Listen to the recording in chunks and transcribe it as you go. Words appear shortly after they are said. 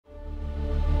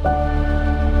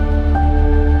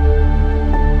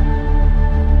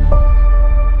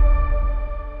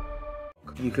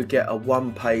you could get a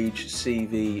one-page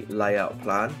CV layout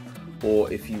plan, or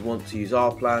if you want to use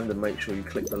our plan, then make sure you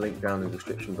click the link down in the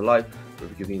description below. We'll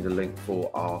be giving you the link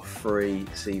for our free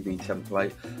CV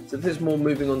template. So this is more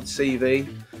moving on to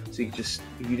CV. So if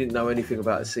you didn't know anything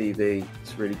about a CV,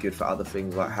 it's really good for other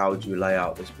things like how do you lay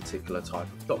out this particular type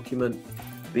of document.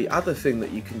 The other thing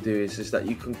that you can do is that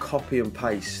you can copy and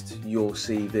paste your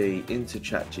CV into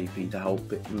Chat GPT to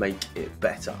help it make it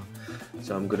better.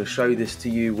 So I'm going to show this to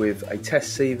you with a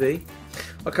test CV.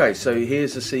 Okay, so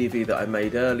here's the CV that I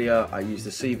made earlier. I used the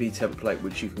CV template,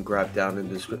 which you can grab down in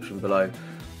the description below.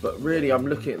 But really, I'm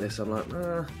looking at this, I'm like,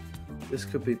 this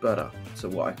could be better. So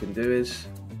what I can do is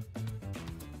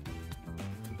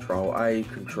Control A,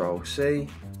 Control C.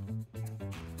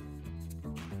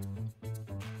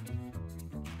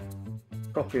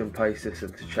 Copy and paste this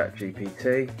into Chat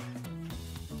GPT.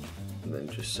 And then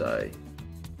just say,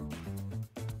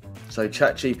 so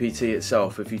Chat GPT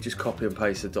itself, if you just copy and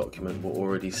paste the document, will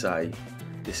already say,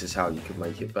 this is how you can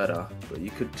make it better. But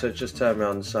you could just turn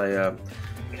around and say,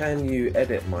 can you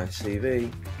edit my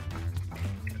CV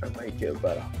and make it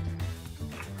better?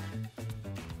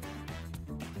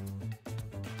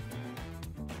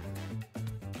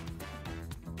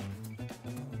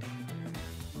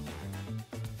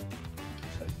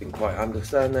 So I didn't quite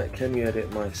understand that. Can you edit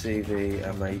my CV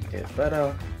and make it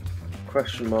better?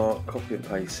 Question mark, copy and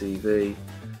paste CV,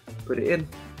 put it in.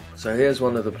 So here's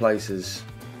one of the places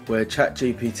where Chat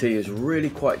GPT is really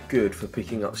quite good for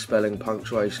picking up spelling,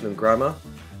 punctuation and grammar,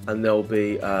 and there'll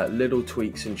be little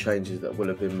tweaks and changes that will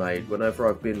have been made. Whenever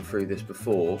I've been through this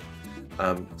before,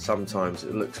 sometimes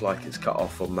it looks like it's cut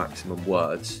off on maximum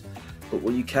words, but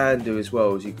what you can do as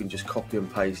well is you can just copy and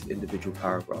paste individual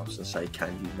paragraphs and say,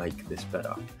 can you make this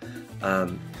better?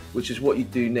 Which is what you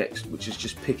do next, which is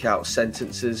just pick out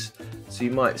sentences. So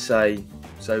you might say,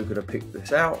 so we're going to pick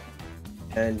this out,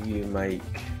 can you make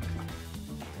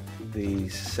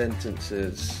these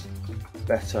sentences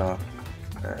better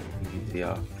and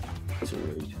easier to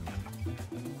read?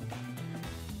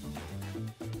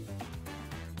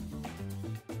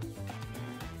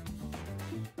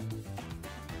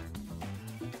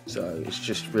 So it's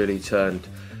just really turned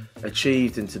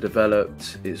achieved into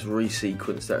developed. It's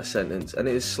resequenced that sentence and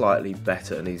it is slightly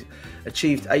better, and he's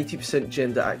achieved 80%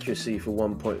 gender accuracy for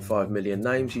 1.5 million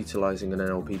names utilizing an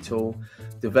NLP tool.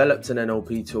 Developed an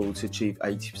NLP tool to achieve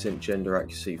 80% gender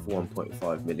accuracy for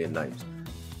 1.5 million names.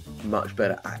 Much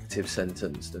better active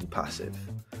sentence than passive.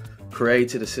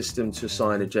 Created a system to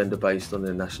assign a gender based on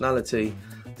their nationality.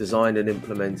 Designed and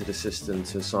implemented a system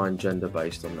to assign gender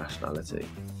based on nationality.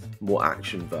 More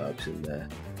action verbs in there.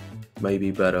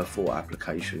 Maybe better for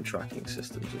application tracking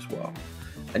systems as well.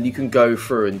 And you can go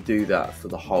through and do that for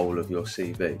the whole of your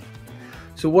CV.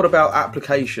 So what about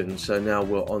applications? So now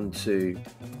we're on to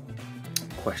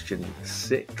question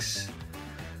 6.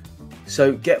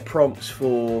 So get prompts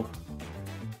for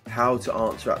how to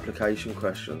answer application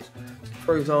questions.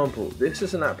 For example, this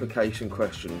is an application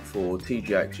question for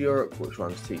TJX Europe, which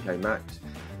runs TK Maxx.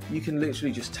 You can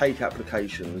literally just take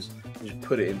applications and just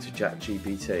put it into Chat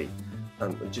GPT.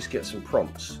 And just get some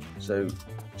prompts, so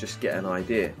just get an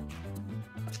idea.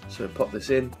 So pop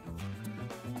this in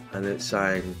and it's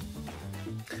saying,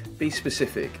 be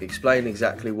specific, explain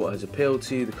exactly what has appealed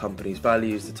to you, the company's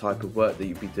values, the type of work that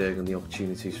you'd be doing and the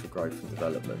opportunities for growth and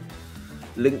development.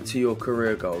 Link to your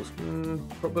career goals,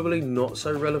 probably not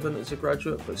so relevant as a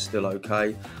graduate, but still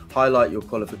okay. Highlight your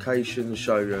qualifications,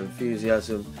 show your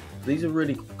enthusiasm. These are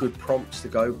really good prompts to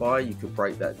go by. You could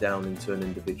break that down into an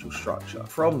individual structure.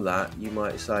 From that, you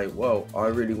might say, well, I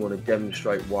really want to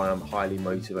demonstrate why I'm highly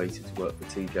motivated to work for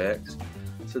TJX.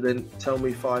 So then tell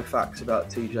me 5 facts about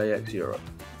TJX Europe.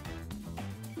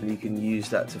 And you can use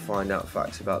that to find out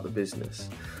facts about the business.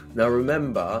 Now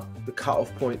remember, the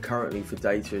cutoff point currently for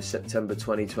data is September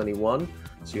 2021,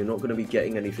 so you're not going to be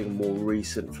getting anything more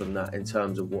recent from that in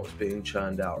terms of what's being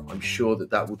churned out. I'm sure that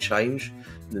that will change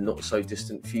in the not so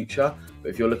distant future, but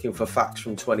if you're looking for facts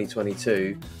from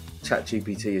 2022,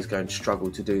 ChatGPT is going to struggle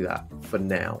to do that for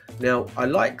now. Now, I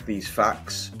like these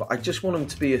facts, but I just want them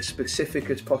to be as specific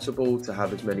as possible, to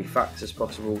have as many facts as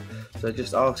possible. So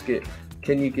just ask it,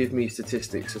 can you give me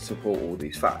statistics to support all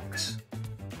these facts?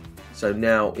 So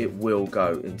now it will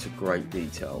go into great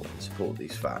detail and support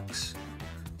these facts.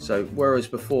 So whereas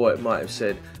before it might have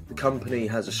said the company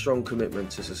has a strong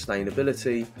commitment to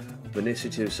sustainability,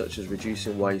 initiatives such as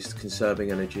reducing waste,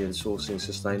 conserving energy and sourcing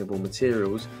sustainable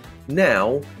materials,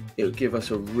 now it will give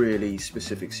us a really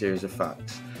specific series of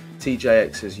facts.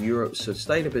 TJX says Europe's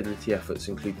sustainability efforts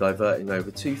include diverting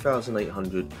over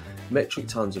 2,800 metric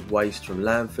tons of waste from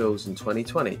landfills in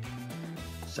 2020.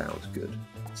 Sounds good.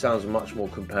 Sounds much more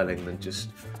compelling than just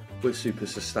we're super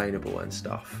sustainable and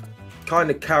stuff. Kind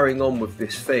of carrying on with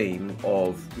this theme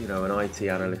of, you know, an IT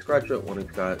analyst graduate wanting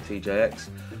to go at TJX,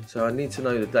 so I need to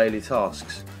know the daily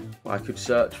tasks. I could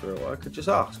search for it, or I could just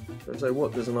ask. So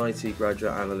what does an IT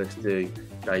graduate analyst do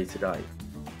day to day?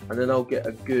 And then I'll get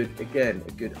a good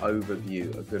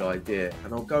overview, a good idea.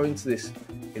 And I'll go into this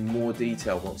in more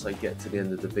detail once I get to the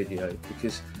end of the video,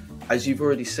 because as you've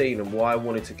already seen, and why I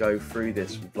wanted to go through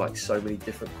this with like so many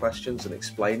different questions and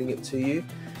explaining it to you,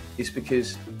 is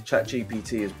because Chat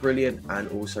GPT is brilliant and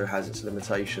also has its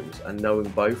limitations, and knowing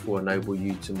both will enable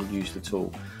you to use the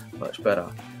tool much better.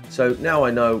 So now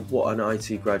I know what an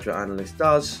IT graduate analyst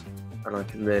does, and I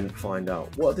can then find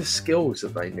out what are the skills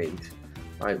that they need,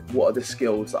 right? What are the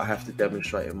skills that I have to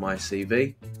demonstrate in my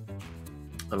CV?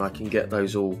 And I can get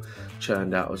those all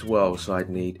churned out as well. So I'd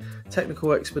need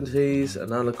technical expertise,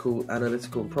 analytical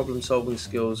and problem solving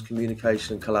skills,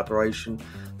 communication and collaboration,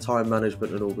 time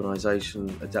management and organisation,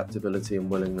 adaptability and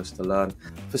willingness to learn.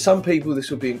 For some people this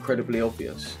will be incredibly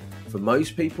obvious. For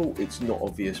most people it's not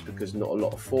obvious because not a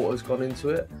lot of thought has gone into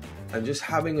it, and just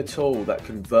having a tool that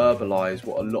can verbalise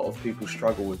what a lot of people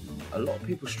struggle with. A lot of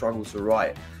people struggle to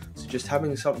write, so just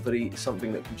having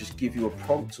something that can just give you a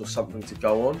prompt or something to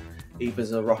go on, even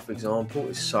as a rough example,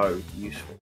 is so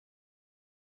useful.